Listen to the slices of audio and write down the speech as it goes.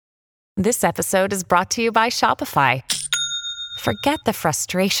This episode is brought to you by Shopify. Forget the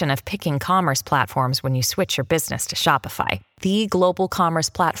frustration of picking commerce platforms when you switch your business to Shopify, the global commerce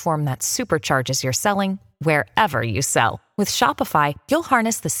platform that supercharges your selling wherever you sell. With Shopify, you'll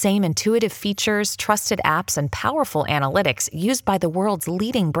harness the same intuitive features, trusted apps, and powerful analytics used by the world's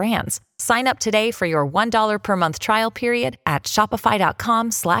leading brands. Sign up today for your $1 per month trial period at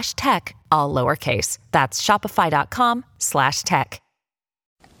shopify.com/tech, all lowercase. That's shopify.com/tech.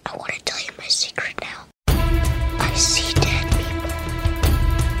 I want to tell you my secret now. I see dead people.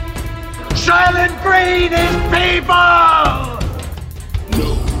 Silent Green is people!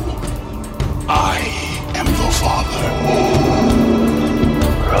 No, I am the father.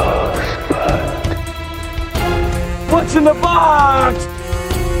 Rosebud. What's in the box?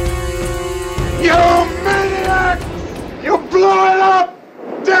 You maniac! You blew it up!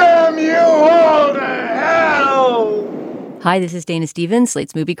 Damn you all to hell! Hi, this is Dana Stevens,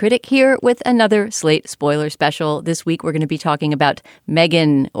 Slate's movie critic, here with another Slate spoiler special. This week we're going to be talking about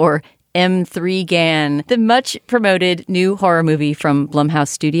Megan, or M3GAN, the much-promoted new horror movie from Blumhouse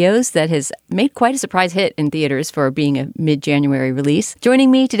Studios that has made quite a surprise hit in theaters for being a mid-January release.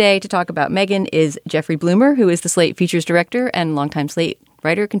 Joining me today to talk about Megan is Jeffrey Bloomer, who is the Slate features director and longtime Slate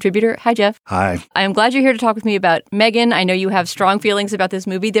writer, contributor. Hi, Jeff. Hi. I'm glad you're here to talk with me about Megan. I know you have strong feelings about this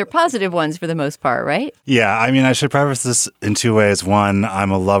movie. They're positive ones for the most part, right? Yeah, I mean, I should preface this in two ways. One, I'm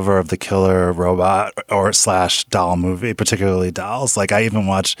a lover of the killer robot or / doll movie, particularly dolls. Like, I even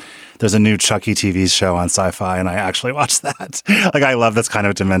watch, there's a new Chucky TV show on Sci-Fi, and I actually watch that. Like, I love this kind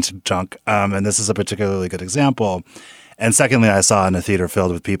of demented junk. And this is a particularly good example. And secondly, I saw it in a theater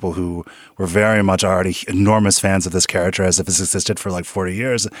filled with people who were very much already enormous fans of this character as if it's existed for like 40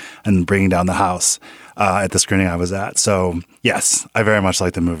 years and bringing down the house at the screening I was at. So, yes, I very much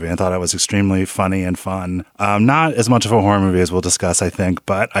liked the movie. I thought it was extremely funny and fun. Not as much of a horror movie as we'll discuss, I think,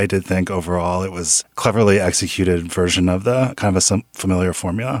 but I did think overall it was a cleverly executed version of the kind of a familiar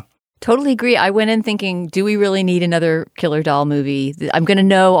formula. Totally agree. I went in thinking, do we really need another killer doll movie? I'm going to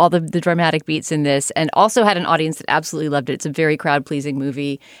know all the dramatic beats in this, and also had an audience that absolutely loved it. It's a very crowd-pleasing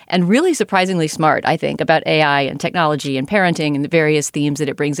movie and really surprisingly smart, I think, about AI and technology and parenting and the various themes that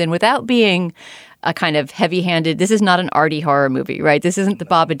it brings in without being a kind of heavy-handed, this is not an arty horror movie, right? This isn't the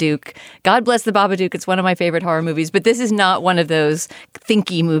Babadook. God bless the Babadook. It's one of my favorite horror movies, but this is not one of those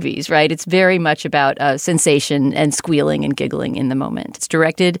thinky movies, right? It's very much about sensation and squealing and giggling in the moment. It's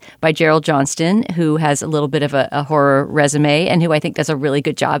directed by Gerald Johnston, who has a little bit of a horror resume and who I think does a really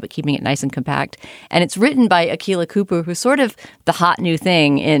good job at keeping it nice and compact. And it's written by Akilah Cooper, who's sort of the hot new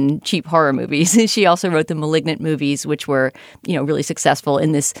thing in cheap horror movies. She also wrote the Malignant movies, which were, really successful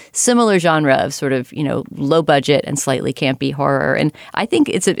in this similar genre of sort of, low budget and slightly campy horror. And I think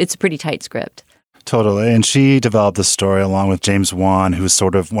it's a pretty tight script. Totally. And she developed the story along with James Wan, who's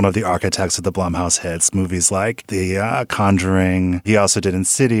sort of one of the architects of the Blumhouse hits, movies like The Conjuring. He also did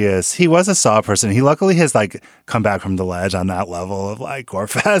Insidious. He was a Saw person. He luckily has come back from the ledge on that level of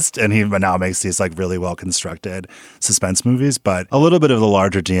Gorefest. And he now makes these really well constructed suspense movies. But a little bit of the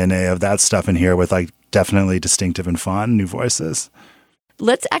larger DNA of that stuff in here with definitely distinctive and fun new voices.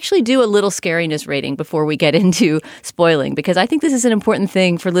 Let's actually do a little scariness rating before we get into spoiling, because I think this is an important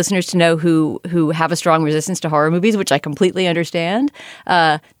thing for listeners to know who have a strong resistance to horror movies, which I completely understand.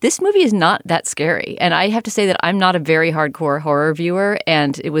 This movie is not that scary. And I have to say that I'm not a very hardcore horror viewer,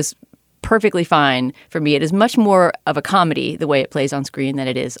 and it was perfectly fine for me. It is much more of a comedy, the way it plays on screen, than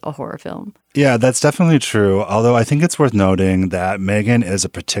it is a horror film. Yeah, that's definitely true. Although I think it's worth noting that Megan is a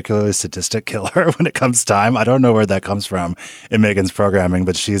particularly sadistic killer when it comes time. I don't know where that comes from in Megan's programming,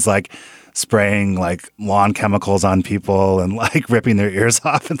 but she's spraying lawn chemicals on people and ripping their ears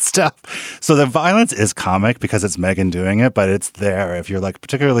off and stuff. So the violence is comic because it's Megan doing it, but it's there if you're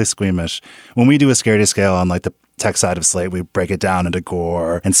particularly squeamish. When we do a Scaredy scale on the tech side of Slate, we break it down into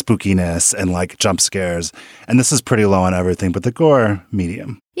gore and spookiness and jump scares. And this is pretty low on everything, but the gore,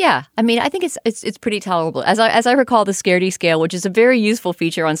 medium. Yeah, I mean, I think it's pretty tolerable. As I recall, the Scaredy scale, which is a very useful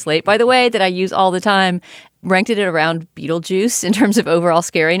feature on Slate, by the way, that I use all the time, ranked it at around Beetlejuice in terms of overall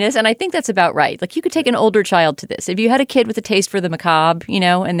scariness. And I think that's about right. You could take an older child to this. If you had a kid with a taste for the macabre,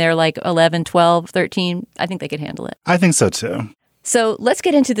 and they're 11, 12, 13, I think they could handle it. I think so, too. So let's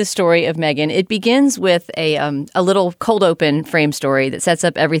get into the story of Megan. It begins with a little cold open frame story that sets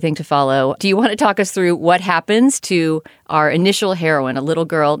up everything to follow. Do you want to talk us through what happens to our initial heroine, a little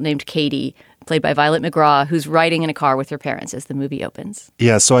girl named Katie, played by Violet McGraw, who's riding in a car with her parents as the movie opens.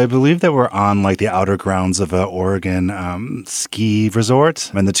 Yeah, so I believe that we're on like the outer grounds of an Oregon ski resort,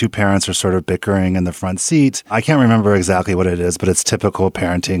 and the two parents are sort of bickering in the front seat. I can't remember exactly what it is, but it's typical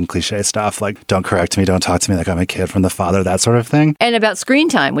parenting cliche stuff like don't correct me, don't talk to me like I'm a kid from the father, that sort of thing. And about screen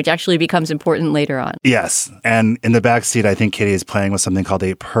time, which actually becomes important later on. Yes, and in the back seat, I think Katie is playing with something called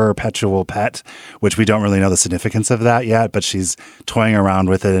a perpetual pet, which we don't really know the significance of that yet, but she's toying around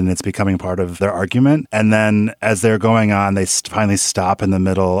with it and it's becoming part of their argument. And then as they're going on, they finally stop in the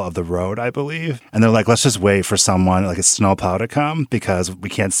middle of the road, I believe. And they're like, let's just wait for someone, like a snowplow to come because we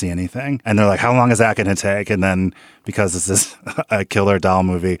can't see anything. And they're like, how long is that going to take? And then because this is a killer doll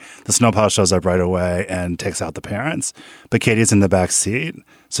movie, the snowplow shows up right away and takes out the parents. But Katie's in the back seat,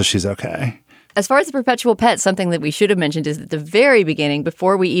 so she's okay. As far as the perpetual pet, something that we should have mentioned is at the very beginning,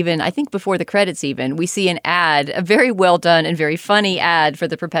 before the credits even, we see an ad, a very well done and very funny ad for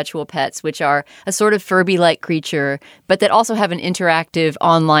the perpetual pets, which are a sort of Furby-like creature, but that also have an interactive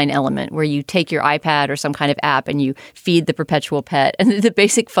online element where you take your iPad or some kind of app and you feed the perpetual pet. And the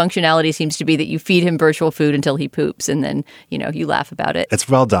basic functionality seems to be that you feed him virtual food until he poops and then, you laugh about it. It's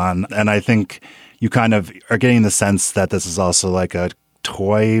well done. And I think you kind of are getting the sense that this is also like a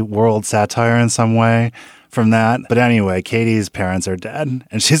toy world satire in some way from that. But anyway, Katie's parents are dead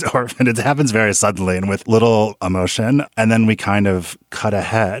and she's orphaned. It happens very suddenly and with little emotion. And then we kind of cut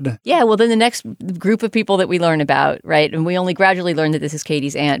ahead. Yeah, well, then the next group of people that we learn about, right? And we only gradually learn that this is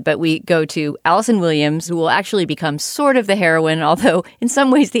Katie's aunt, but we go to Allison Williams, who will actually become sort of the heroine, although in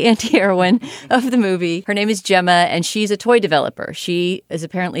some ways the anti-heroine of the movie. Her name is Gemma, and she's a toy developer. She is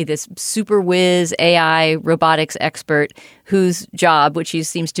apparently this super whiz AI robotics expert whose job, which she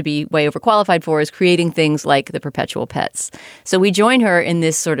seems to be way overqualified for, is creating things like the perpetual pets. So we join her in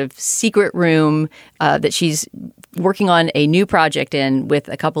this sort of secret room that she's working on a new project in with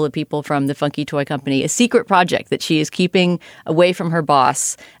a couple of people from the Funky Toy Company, a secret project that she is keeping away from her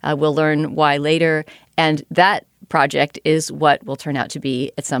boss. We'll learn why later. And that project is what will turn out to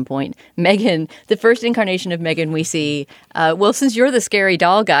be, at some point, Megan, the first incarnation of Megan we see. Well, since you're the scary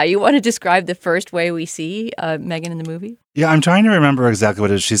doll guy, you want to describe the first way we see Megan in the movie? Yeah, I'm trying to remember exactly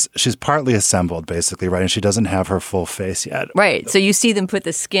what it is. She's partly assembled, basically, right? And she doesn't have her full face yet. Right. So you see them put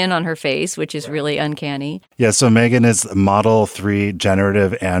the skin on her face, which is really uncanny. Yeah, so Megan is Model 3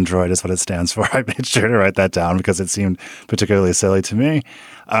 Generative Android is what it stands for. I made sure to write that down because it seemed particularly silly to me.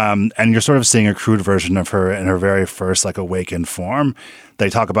 And you're sort of seeing a crude version of her in her very first, like, awakened form. They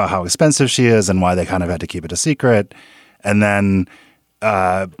talk about how expensive she is and why they kind of had to keep it a secret. And then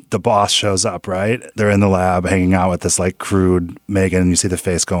the boss shows up, right? They're in the lab hanging out with this like crude Megan, and you see the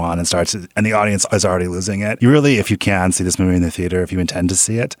face go on and and the audience is already losing it. You really, if you can, see this movie in the theater, if you intend to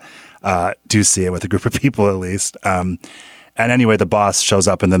see it, do see it with a group of people at least. And anyway, the boss shows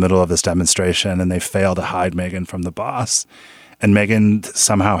up in the middle of this demonstration and they fail to hide Megan from the boss. And Megan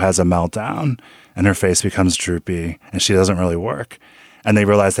somehow has a meltdown and her face becomes droopy and she doesn't really work. And they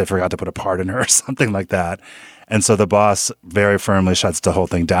realize they forgot to put a part in her or something like that. And so the boss very firmly shuts the whole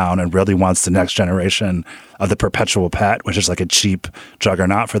thing down and really wants the next generation of the perpetual pet, which is like a cheap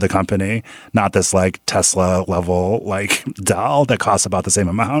juggernaut for the company, not this like Tesla level like doll that costs about the same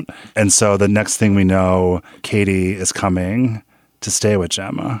amount. And so the next thing we know, Katie is coming to stay with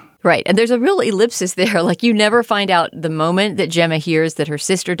Gemma. Right. And there's a real ellipsis there. Like, you never find out the moment that Gemma hears that her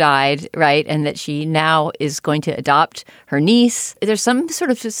sister died, right, and that she now is going to adopt her niece. There's some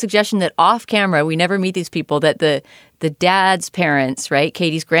sort of suggestion that off camera, we never meet these people, that the dad's parents, right,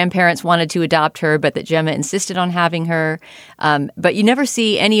 Katie's grandparents wanted to adopt her, but that Gemma insisted on having her. But you never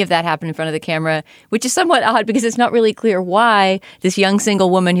see any of that happen in front of the camera, which is somewhat odd because it's not really clear why this young single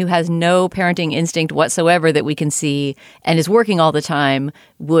woman who has no parenting instinct whatsoever that we can see and is working all the time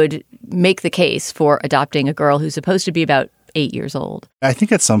would make the case for adopting a girl who's supposed to be about 8 years old. I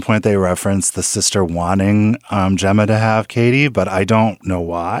think at some point they referenced the sister wanting Gemma to have Katie, but I don't know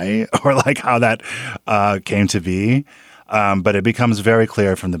why or like how that came to be. But it becomes very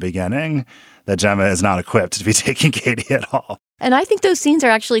clear from the beginning that Gemma is not equipped to be taking Katie at all. And I think those scenes are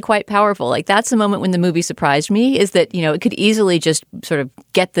actually quite powerful. Like, that's the moment when the movie surprised me, is that, it could easily just sort of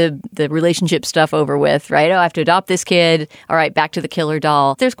get the relationship stuff over with, right? Oh, I have to adopt this kid. All right, back to the killer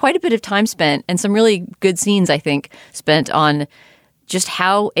doll. There's quite a bit of time spent and some really good scenes, I think, spent on just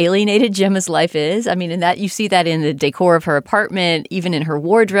how alienated Gemma's life is. I mean, and that you see that in the decor of her apartment, even in her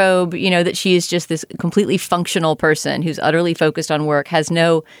wardrobe, that she is just this completely functional person who's utterly focused on work, has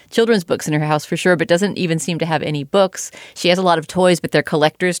no children's books in her house for sure, but doesn't even seem to have any books. She has a lot of toys, but they're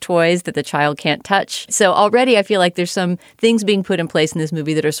collector's toys that the child can't touch. So already I feel like there's some things being put in place in this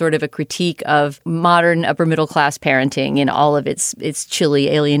movie that are sort of a critique of modern upper middle class parenting in all of its chilly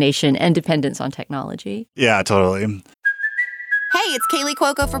alienation and dependence on technology. Yeah, totally. Hey, it's Kaylee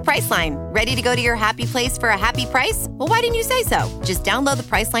Cuoco for Priceline. Ready to go to your happy place for a happy price? Well, why didn't you say so? Just download the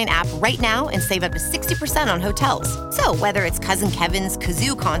Priceline app right now and save up to 60% on hotels. So whether it's Cousin Kevin's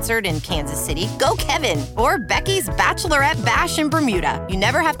Kazoo Concert in Kansas City, go Kevin, or Becky's Bachelorette Bash in Bermuda, you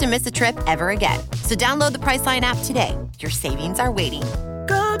never have to miss a trip ever again. So download the Priceline app today. Your savings are waiting.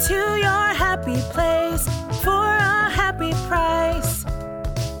 Go to your happy place for a happy price.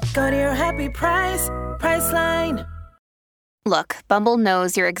 Go to your happy price, Priceline. Look, Bumble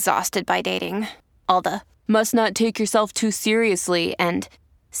knows you're exhausted by dating. All the must not take yourself too seriously and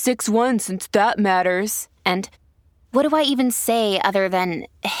 6'1" since that matters. And what do I even say other than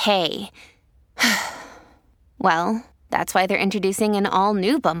hey? Well, that's why they're introducing an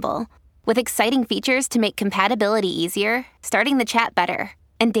all-new Bumble with exciting features to make compatibility easier, starting the chat better,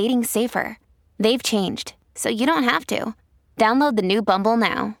 and dating safer. They've changed, so you don't have to. Download the new Bumble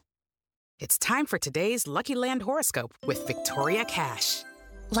now. It's time for today's Lucky Land horoscope with Victoria Cash.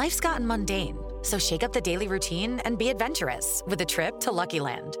 Life's gotten mundane, so shake up the daily routine and be adventurous with a trip to Lucky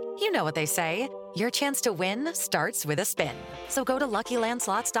Land. You know what they say, your chance to win starts with a spin. So go to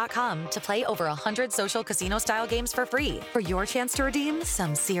LuckyLandSlots.com to play over 100 social casino-style games for free for your chance to redeem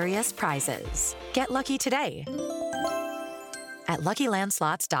some serious prizes. Get lucky today at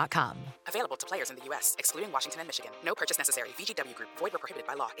LuckyLandSlots.com. Available to players in the U.S., excluding Washington and Michigan. No purchase necessary. VGW Group. Void where prohibited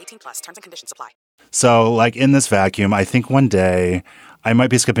by law. 18+. Terms and conditions apply. So, like, in this vacuum, I think one day, I might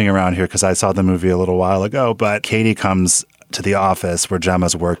be skipping around here because I saw the movie a little while ago, but Katie comes to the office where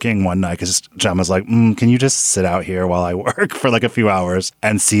Gemma's working one night because Gemma's like, can you just sit out here while I work for like a few hours,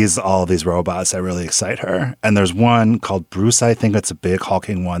 and sees all of these robots that really excite her. And there's one called Bruce, I think it's a big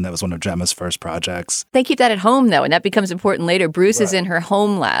hulking one that was one of Gemma's first projects. They keep that at home, though, and that becomes important later. Bruce is in her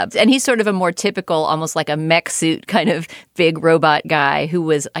home lab, and he's sort of a more typical, almost like a mech suit kind of big robot guy who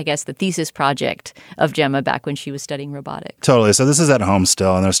was, I guess, the thesis project of Gemma back when she was studying robotics. Totally. So this is at home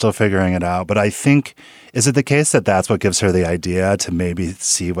still, and they're still figuring it out. But I think, is it the case that that's what gives her the idea to maybe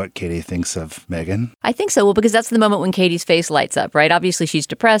see what Katie thinks of Megan? I think so. Well, because that's the moment when Katie's face lights up, right? Obviously, she's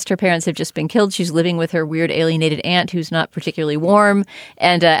depressed. Her parents have just been killed. She's living with her weird alienated aunt who's not particularly warm.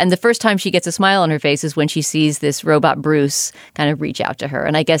 And the first time she gets a smile on her face is when she sees this robot Bruce kind of reach out to her.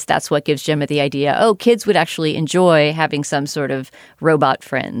 And I guess that's what gives Gemma the idea, oh, kids would actually enjoy having some sort of robot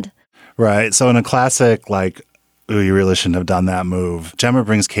friend. Right. So in a classic, like, ooh, you really shouldn't have done that move, Gemma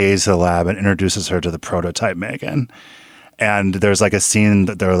brings Katie to the lab and introduces her to the prototype Megan. And there's like a scene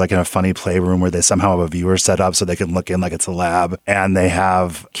that they're like in a funny playroom where they somehow have a viewer set up so they can look in like it's a lab. And they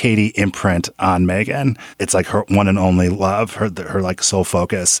have Katie imprint on Megan. It's like her one and only love, her like sole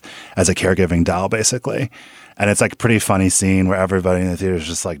focus as a caregiving doll, basically. And it's like a pretty funny scene where everybody in the theater is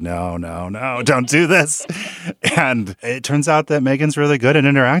just like, no, don't do this. And it turns out that Megan's really good at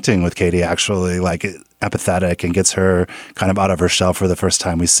interacting with Katie, actually, like empathetic, and gets her kind of out of her shell for the first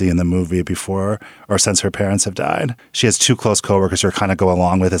time we see in the movie before or since her parents have died. She has two close coworkers who kind of go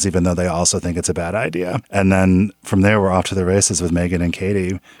along with this, even though they also think it's a bad idea. And then from there, we're off to the races with Megan and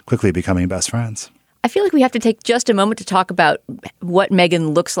Katie quickly becoming best friends. I feel like we have to take just a moment to talk about what Megan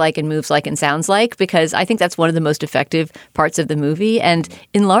looks like and moves like and sounds like, because I think that's one of the most effective parts of the movie. And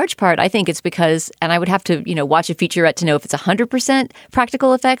in large part, I think it's because, and I would have to, watch a featurette to know if it's 100%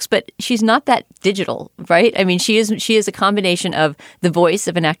 practical effects, but she's not that digital, right? I mean, she is a combination of the voice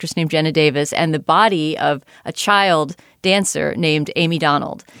of an actress named Jenna Davis and the body of a child dancer named Amy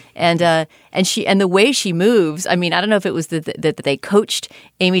Donald. And the way she moves, I mean, I don't know if it was that they coached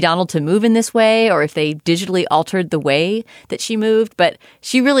Amy Donald to move in this way or if they digitally altered the way that she moved, but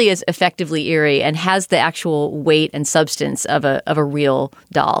she really is effectively eerie and has the actual weight and substance of a real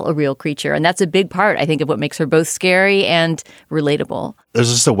doll, a real creature. And that's a big part, I think, of what makes her both scary and relatable.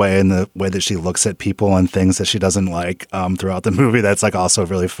 There's just a way in the way that she looks at people and things that she doesn't like throughout the movie that's like also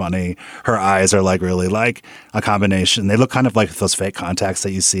really funny. Her eyes are like really like a combination. They look kind of like those fake contacts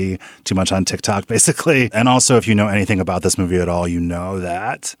that you see too much on TikTok, basically. And also, if you know anything about this movie at all, you know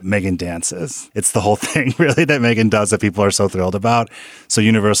that Megan dances. It's the whole thing, really, that Megan does that people are so thrilled about. So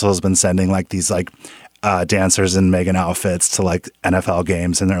Universal has been sending like these like dancers in Megan outfits to like NFL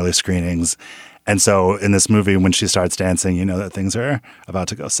games and early screenings. And so in this movie, when she starts dancing, you know that things are about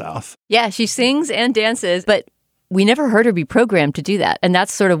to go south. Yeah, she sings and dances, but we never heard her be programmed to do that. And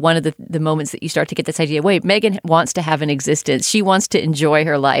that's sort of one of the moments that you start to get this idea, wait, Megan wants to have an existence. She wants to enjoy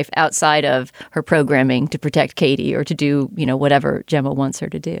her life outside of her programming to protect Katie or to do, whatever Gemma wants her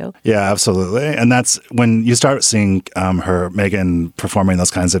to do. Yeah, absolutely. And that's when you start seeing Megan performing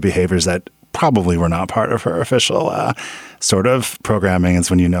those kinds of behaviors that probably were not part of her official sort of programming. It's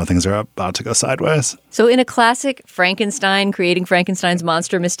when you know things are about to go sideways. So in a classic Frankenstein, creating Frankenstein's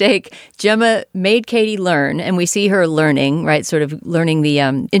monster mistake, Gemma made Katie learn, and we see her learning, right, sort of learning the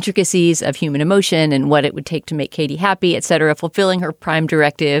intricacies of human emotion and what it would take to make Katie happy, et cetera, fulfilling her prime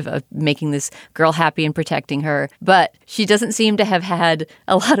directive of making this girl happy and protecting her. But she doesn't seem to have had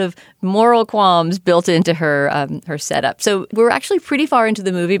a lot of moral qualms built into her her setup. So we're actually pretty far into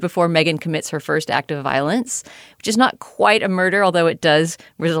the movie before Megan commits her first act of violence, which is not quite a murder, although it does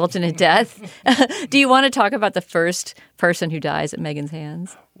result in a death. Do you want to talk about the first person who dies at Megan's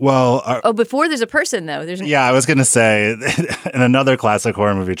hands? Well, before there's a person, though. Yeah, I was going to say, in another classic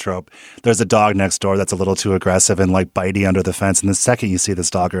horror movie trope, there's a dog next door that's a little too aggressive and like bitey under the fence. And the second you see this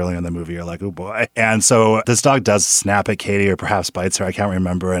dog early in the movie, you're like, oh boy. And so this dog does snap at Katie or perhaps bites her. I can't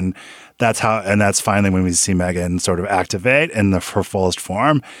remember. And that's finally when we see Megan sort of activate in her fullest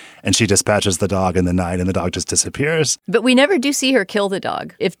form. And she dispatches the dog in the night and the dog just disappears. But we never do see her kill the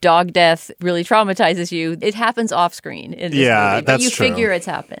dog. If dog death really traumatizes you, it happens off screen in this movie. But that's you true. Figure it's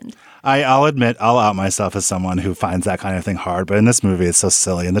happened. I'll admit, I'll out myself as someone who finds that kind of thing hard. But in this movie, it's so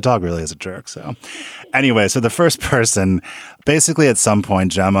silly. And the dog really is a jerk. So anyway, so the first person, basically at some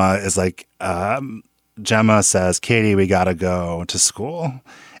point, Gemma is like, Gemma says, Katie, we got to go to school.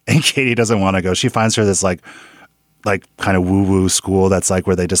 And Katie doesn't want to go. She finds her this like kind of woo-woo school that's like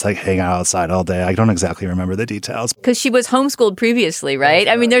where they just like hang out outside all day. I don't exactly remember the details. Because she was homeschooled previously, right?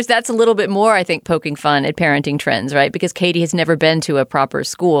 I mean, that's a little bit more, I think, poking fun at parenting trends, right? Because Katie has never been to a proper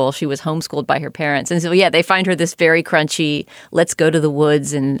school. She was homeschooled by her parents. And so, yeah, they find her this very crunchy, let's go to the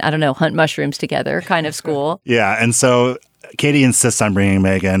woods and, I don't know, hunt mushrooms together kind of school. Yeah, and so Katie insists on bringing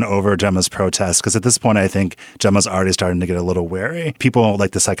Megan over Gemma's protest because at this point, I think Gemma's already starting to get a little wary. People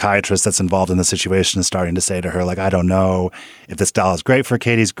like the psychiatrist that's involved in the situation is starting to say to her, like, I don't know if this doll is great for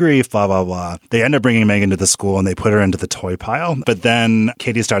Katie's grief, blah, blah, blah. They end up bringing Megan to the school and they put her into the toy pile. But then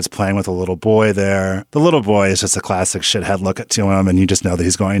Katie starts playing with a little boy there. The little boy is just a classic shithead look to him, and you just know that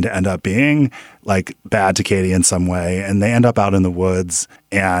he's going to end up being like bad to Katie in some way. And they end up out in the woods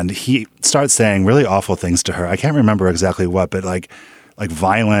and he starts saying really awful things to her. I can't remember exactly what, but like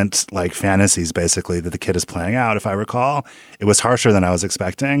violent like fantasies basically that the kid is playing out, if I recall. It was harsher than I was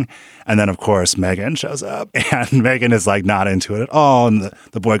expecting. And then, of course, Megan shows up and Megan is like not into it at all. And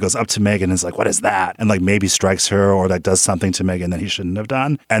the boy goes up to Megan and is like, what is that? And like maybe strikes her or like does something to Megan that he shouldn't have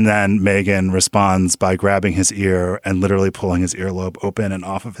done. And then Megan responds by grabbing his ear and literally pulling his earlobe open and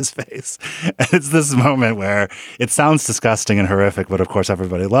off of his face. And it's this moment where it sounds disgusting and horrific, but of course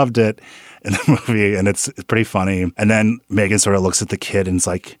everybody loved it in the movie, and it's pretty funny. And then Megan sort of looks at the kid and is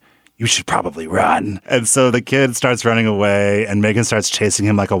like, you should probably run. And so the kid starts running away, and Megan starts chasing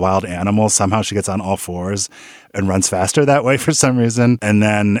him like a wild animal. Somehow she gets on all fours and runs faster that way for some reason. And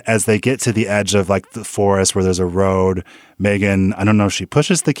then as they get to the edge of like the forest where there's a road, Megan, I don't know if she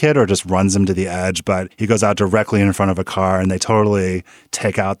pushes the kid or just runs him to the edge, but he goes out directly in front of a car and they totally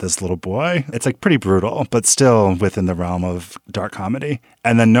take out this little boy. It's like pretty brutal, but still within the realm of dark comedy.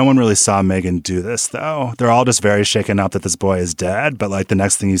 And then no one really saw Megan do this though. They're all just very shaken up that this boy is dead. But like the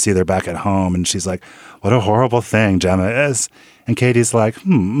next thing you see, they're back at home and she's like, what a horrible thing Gemma is. And Katie's like,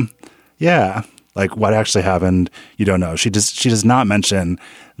 yeah. Like what actually happened, you don't know. She does not mention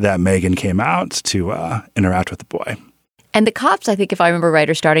that Megan came out to interact with the boy. And the cops, I think, if I remember right,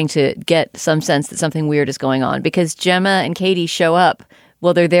 are starting to get some sense that something weird is going on because Gemma and Katie show up.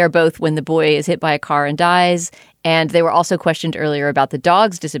 Well, they're there both when the boy is hit by a car and dies. And they were also questioned earlier about the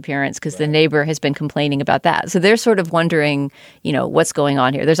dog's disappearance because the neighbor has been complaining about that. So they're sort of wondering, what's going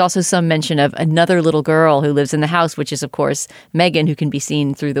on here. There's also some mention of another little girl who lives in the house, which is, of course, Megan, who can be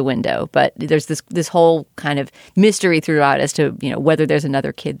seen through the window. But there's this whole kind of mystery throughout as to, whether there's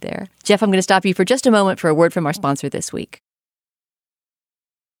another kid there. Jeff, I'm going to stop you for just a moment for a word from our sponsor this week.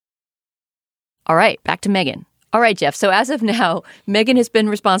 All right, back to Megan. All right, Jeff. So as of now, Megan has been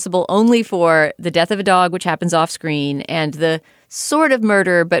responsible only for the death of a dog, which happens off screen, and the sort of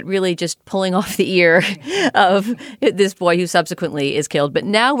murder, but really just pulling off the ear of this boy who subsequently is killed. But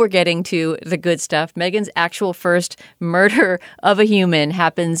now we're getting to the good stuff. Megan's actual first murder of a human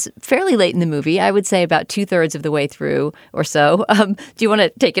happens fairly late in the movie. I would say about 2/3 of the way through or so. Do you want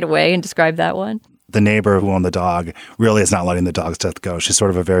to take it away and describe that one? The neighbor who owned the dog really is not letting the dog's death go. She's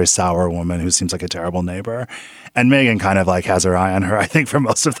sort of a very sour woman who seems like a terrible neighbor. And Megan kind of like has her eye on her, I think, for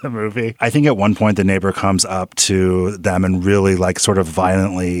most of the movie. I think at one point the neighbor comes up to them and really like sort of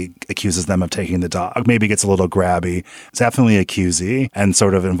violently accuses them of taking the dog. Maybe gets a little grabby. It's definitely accusey and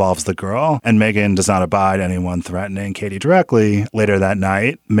sort of involves the girl. And Megan does not abide anyone threatening Katie directly. Later that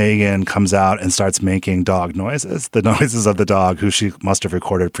night, Megan comes out and starts making dog noises, the noises of the dog who she must have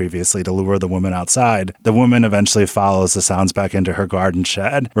recorded previously to lure the woman outside. The woman eventually follows the sounds back into her garden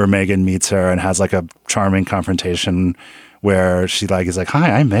shed where Megan meets her and has like a charming confrontation where she like is like,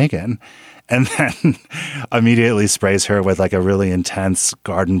 "Hi, I'm Megan." And then immediately sprays her with like a really intense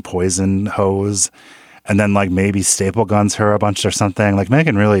garden poison hose. And then like maybe staple guns her a bunch or something. Like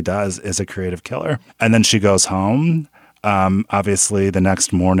Megan really is a creative killer. And then she goes home. Obviously the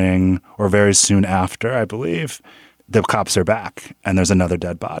next morning or very soon after, I believe, the cops are back and there's another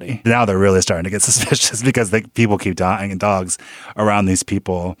dead body. Now they're really starting to get suspicious because people keep dying and dogs around these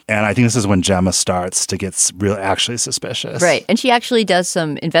people. And I think this is when Gemma starts to get actually suspicious. Right. And she actually does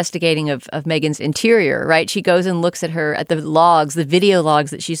some investigating of Megan's interior, right? She goes and looks at the logs, the video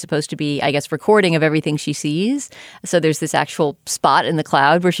logs that she's supposed to be, I guess, recording of everything she sees. So there's this actual spot in the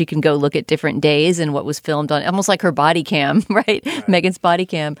cloud where she can go look at different days and what was filmed on, almost like her body cam, right? Megan's body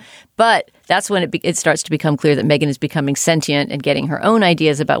cam. But that's when it starts to become clear that Megan is becoming sentient and getting her own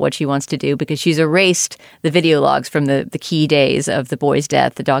ideas about what she wants to do because she's erased the video logs from the key days of the boy's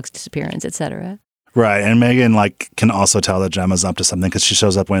death, the dog's disappearance, etc. Right. And Megan can also tell that Gemma's up to something because she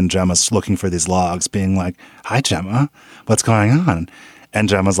shows up when Gemma's looking for these logs being like, "Hi, Gemma, what's going on?" And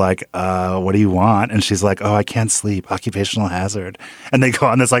Gemma's like, "What do you want?" And she's like, "Oh, I can't sleep. Occupational hazard." And they go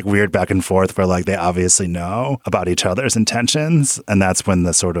on this like weird back and forth where like they obviously know about each other's intentions. And that's when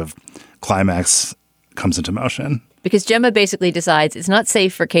the sort of climax comes into motion. Because Gemma basically decides it's not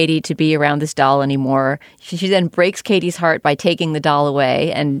safe for Katie to be around this doll anymore. She then breaks Katie's heart by taking the doll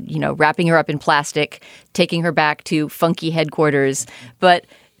away and, wrapping her up in plastic, taking her back to Funky headquarters. But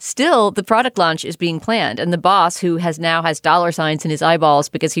still, the product launch is being planned, and the boss, who now has dollar signs in his eyeballs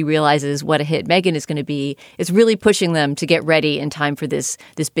because he realizes what a hit Megan is going to be, is really pushing them to get ready in time for this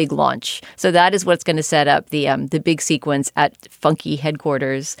big launch. So that is what's going to set up the big sequence at Funky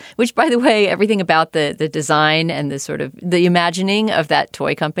headquarters, which, by the way, everything about the design and the sort of the imagining of that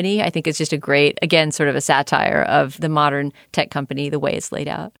toy company, I think is just a great, again, sort of a satire of the modern tech company, the way it's laid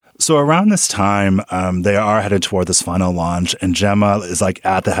out. So around this time, they are headed toward this final launch, and Gemma is like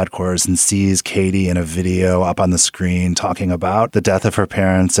at the headquarters and sees Katie in a video up on the screen talking about the death of her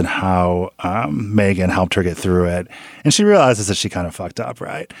parents and how Megan helped her get through it. And she realizes that she kind of fucked up,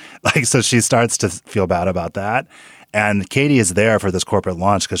 right? So she starts to feel bad about that. And Katie is there for this corporate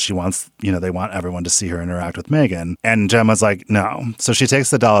launch because she wants, they want everyone to see her interact with Megan. And Gemma's like, no. So she takes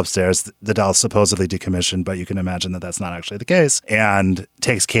the doll upstairs. The doll's supposedly decommissioned, but you can imagine that that's not actually the case. And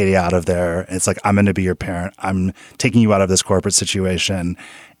takes Katie out of there. It's like, I'm going to be your parent. I'm taking you out of this corporate situation.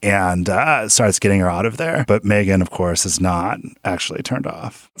 And starts getting her out of there. But Megan, of course, is not actually turned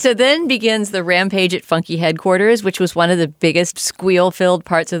off. So then begins the rampage at Funky headquarters, which was one of the biggest squeal-filled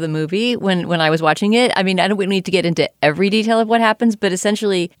parts of the movie when I was watching it. I mean, I don't need to get into every detail of what happens, but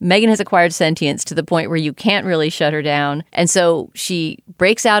essentially Megan has acquired sentience to the point where you can't really shut her down. And so she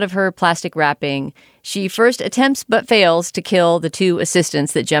breaks out of her plastic wrapping. She first attempts but fails to kill the two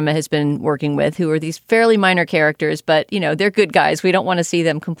assistants that Gemma has been working with, who are these fairly minor characters, but, they're good guys. We don't want to see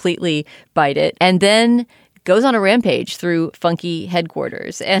them completely bite it. And then goes on a rampage through Funky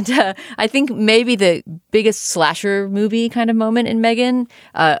headquarters. And I think maybe the biggest slasher movie kind of moment in Megan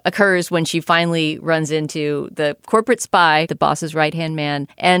occurs when she finally runs into the corporate spy, the boss's right-hand man,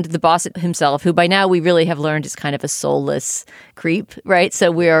 and the boss himself, who by now we really have learned is kind of a soulless creep, right?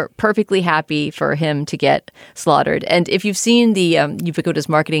 So we're perfectly happy for him to get slaughtered. And if you've seen the ubiquitous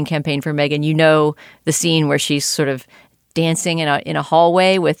marketing campaign for Megan, you know the scene where she's sort of dancing in a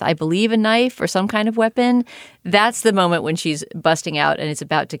hallway with, I believe, a knife or some kind of weapon. That's the moment when she's busting out and is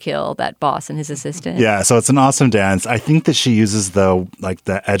about to kill that boss and his assistant. Yeah, so it's an awesome dance. I think that she uses the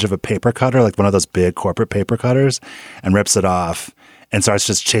edge of a paper cutter, like one of those big corporate paper cutters, and rips it off and starts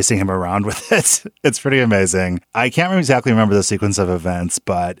just chasing him around with it. It's pretty amazing. I can't exactly remember the sequence of events,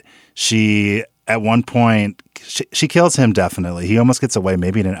 but she, at one point, she kills him definitely. He almost gets away,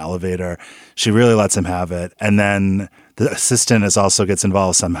 maybe in an elevator. She really lets him have it. And then the assistant also gets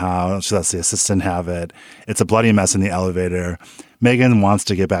involved somehow. She lets the assistant have it. It's a bloody mess in the elevator. Megan wants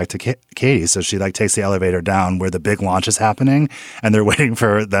to get back to Katie, so she like takes the elevator down where the big launch is happening, and they're waiting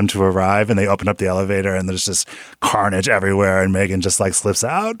for them to arrive, and they open up the elevator, and there's just carnage everywhere, and Megan just like slips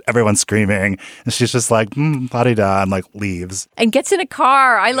out, everyone's screaming, and she's just like, la-di-da, and like leaves. And gets in a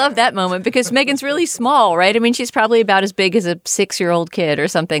car. I love that moment because Megan's really small, right? I mean, she's probably about as big as a 6-year-old kid or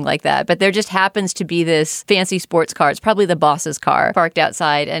something like that, but there just happens to be this fancy sports car. It's probably the boss's car parked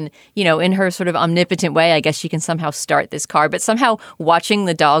outside, and, you know, in her sort of omnipotent way, I guess she can somehow start this car, but somehow watching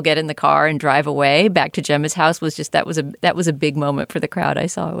the doll get in the car and drive away back to Gemma's house was just, that was a big moment for the crowd I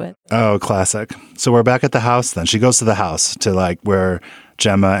saw it with. Oh, classic. So we're back at the house then. She goes to the house to like where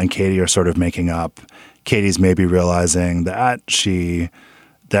Gemma and Katie are sort of making up. Katie's maybe realizing that Gemma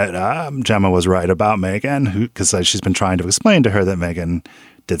was right about Megan, because she's been trying to explain to her that Megan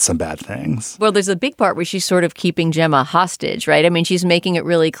did some bad things. Well, there's a big part where she's sort of keeping Gemma hostage, right? I mean, she's making it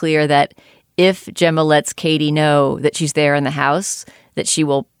really clear that if Gemma lets Katie know that she's there in the house, that she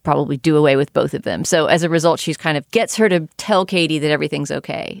will probably do away with both of them. So as a result, she's kind of gets her to tell Katie that everything's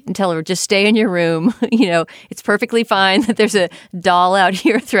okay and tell her, just stay in your room. You know, it's perfectly fine that there's a doll out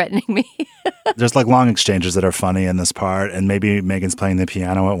here threatening me. There's like long exchanges that are funny in this part, and maybe Megan's playing the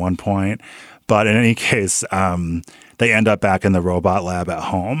piano at one point. But in any case, they end up back in the robot lab at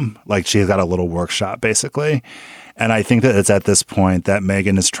home. Like she's got a little workshop basically. And I think that it's at this point that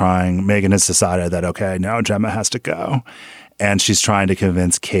Megan has decided that, okay, no, Gemma has to go. And she's trying to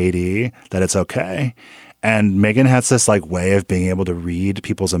convince Katie that it's okay. And Megan has this like way of being able to read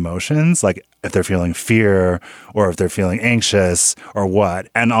people's emotions, like if they're feeling fear or if they're feeling anxious or what.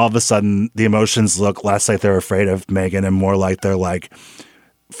 And all of a sudden the emotions look less like they're afraid of Megan and more like they're like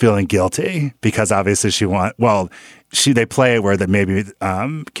feeling guilty, because obviously they play it where that maybe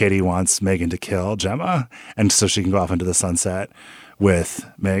Katie wants Megan to kill Gemma, and so she can go off into the sunset with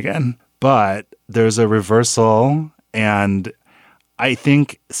Megan. But there's a reversal, and I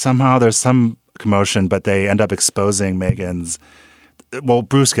think somehow there's some commotion, but they end up exposing Megan's. Well,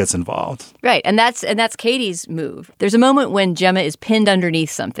 Bruce gets involved. Right. And that's Katie's move. There's a moment when Gemma is pinned underneath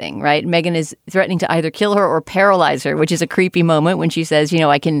something, right? Megan is threatening to either kill her or paralyze her, which is a creepy moment when she says, you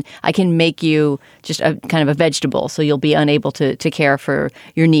know, I can make you just a kind of a vegetable, so you'll be unable to care for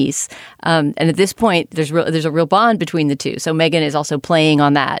your niece. And at this point, there's a real bond between the two. So Megan is also playing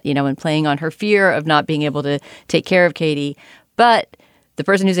on that, you know, and playing on her fear of not being able to take care of Katie. But the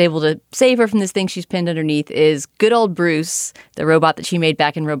person who's able to save her from this thing she's pinned underneath is good old Bruce, the robot that she made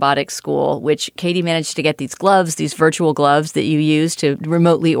back in robotics school, which Katie managed to get these gloves, these virtual gloves that you use to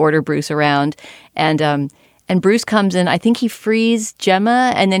remotely order Bruce around. And Bruce comes in, I think he frees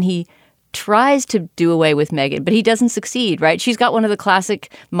Gemma, and then he tries to do away with Megan, but he doesn't succeed, right? She's got one of the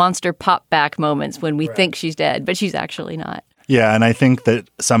classic monster pop back moments when we think she's dead, but she's actually not. Yeah, and I think that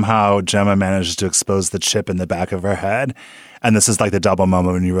somehow Gemma manages to expose the chip in the back of her head. And this is like the double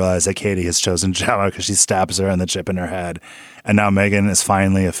moment when you realize that Katie has chosen Gemma because she stabs her and the chip in her head. And now Megan is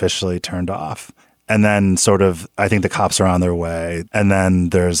finally officially turned off. And then sort of, I think the cops are on their way. And then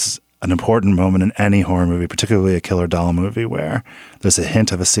there's an important moment in any horror movie, particularly a killer doll movie, where there's a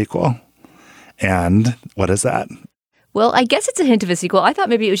hint of a sequel. And what is that? Well, I guess it's a hint of a sequel. I thought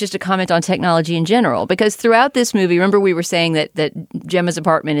maybe it was just a comment on technology in general, because throughout this movie, remember we were saying that Gemma's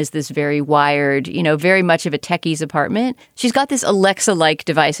apartment is this very wired, you know, very much of a techie's apartment. She's got this Alexa-like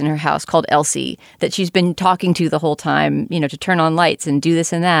device in her house called Elsie that she's been talking to the whole time, you know, to turn on lights and do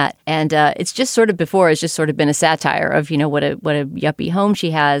this and that. And it's just sort of been a satire of, you know, what a yuppie home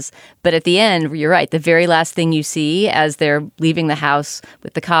she has. But at the end, you're right, the very last thing you see as they're leaving the house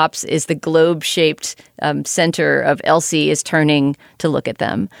with the cops is the globe-shaped center of Elsie is turning to look at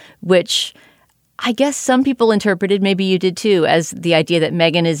them, which I guess some people interpreted, maybe you did too, as the idea that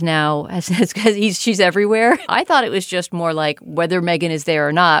Megan is now, she's everywhere. I thought it was just more like whether Megan is there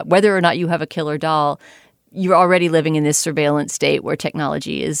or not, whether or not you have a killer doll, you're already living in this surveillance state where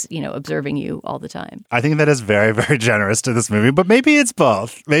technology is, you know, observing you all the time. I think that is very, very generous to this movie, but maybe it's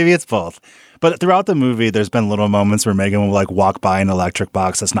both. But throughout the movie, there's been little moments where Megan will like walk by an electric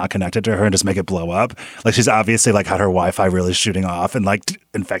box that's not connected to her and just make it blow up. Like she's obviously like had her Wi-Fi really shooting off and like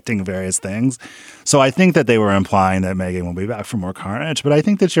infecting various things. So I think that they were implying that Megan will be back for more carnage. But I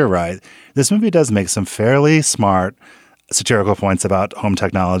think that you're right. This movie does make some fairly smart satirical points about home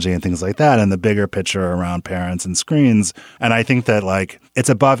technology and things like that, and the bigger picture around parents and screens. And I think that like it's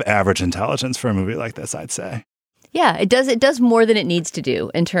above average intelligence for a movie like this, I'd say. Yeah, it does more than it needs to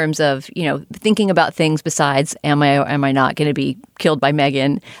do in terms of, you know, thinking about things besides am I or am I not going to be killed by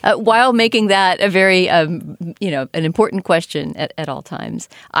Megan, while making that a very, you know, an important question at all times.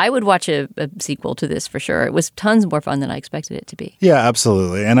 I would watch a sequel to this for sure. It was tons more fun than I expected it to be. Yeah,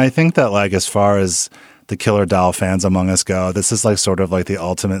 absolutely. And I think that like as far as the killer doll fans among us go, this is like sort of like the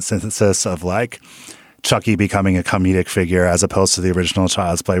ultimate synthesis of like Chucky becoming a comedic figure as opposed to the original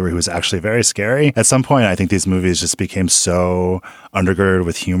Child's Play where he was actually very scary. At some point, I think these movies just became so undergirded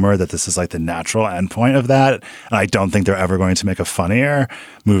with humor that this is like the natural endpoint of that. And I don't think they're ever going to make a funnier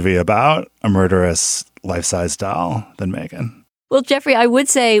movie about a murderous life-size doll than Megan. Well, Jeffrey, I would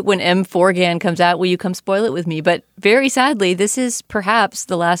say when M4GAN comes out, will you come spoil it with me? But very sadly, this is perhaps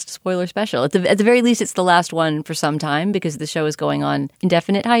the last spoiler special. At the very least, it's the last one for some time because the show is going on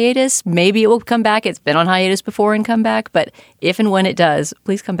indefinite hiatus. Maybe it will come back. It's been on hiatus before and come back. But if and when it does,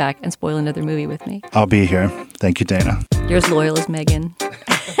 please come back and spoil another movie with me. I'll be here. Thank you, Dana. You're as loyal as Megan,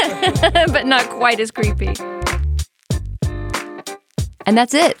 but not quite as creepy. And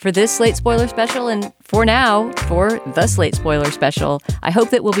that's it for this Slate Spoiler Special, and for now, for the Slate Spoiler Special. I hope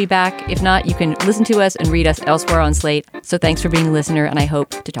that we'll be back. If not, you can listen to us and read us elsewhere on Slate. So thanks for being a listener, and I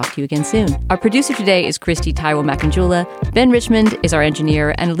hope to talk to you again soon. Our producer today is Christy Tyrell McAnjula. Ben Richmond is our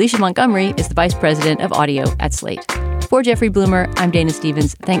engineer, and Alicia Montgomery is the vice president of audio at Slate. For Jeffrey Bloomer, I'm Dana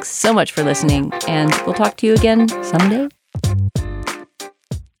Stevens. Thanks so much for listening, and we'll talk to you again someday.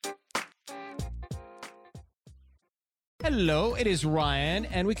 Hello, it is Ryan,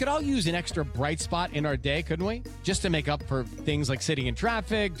 and we could all use an extra bright spot in our day, couldn't we? Just to make up for things like sitting in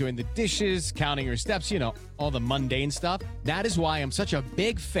traffic, doing the dishes, counting your steps, you know, all the mundane stuff. That is why I'm such a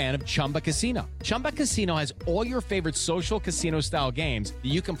big fan of Chumba Casino. Chumba Casino has all your favorite social casino-style games that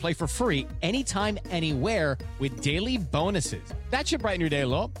you can play for free anytime, anywhere with daily bonuses. That should brighten your day a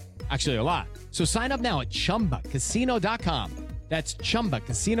little. Actually, a lot. So sign up now at ChumbaCasino.com. That's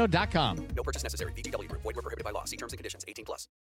ChumbaCasino.com. No purchase necessary. VGW Group. Void where prohibited by law. See terms and conditions. 18+.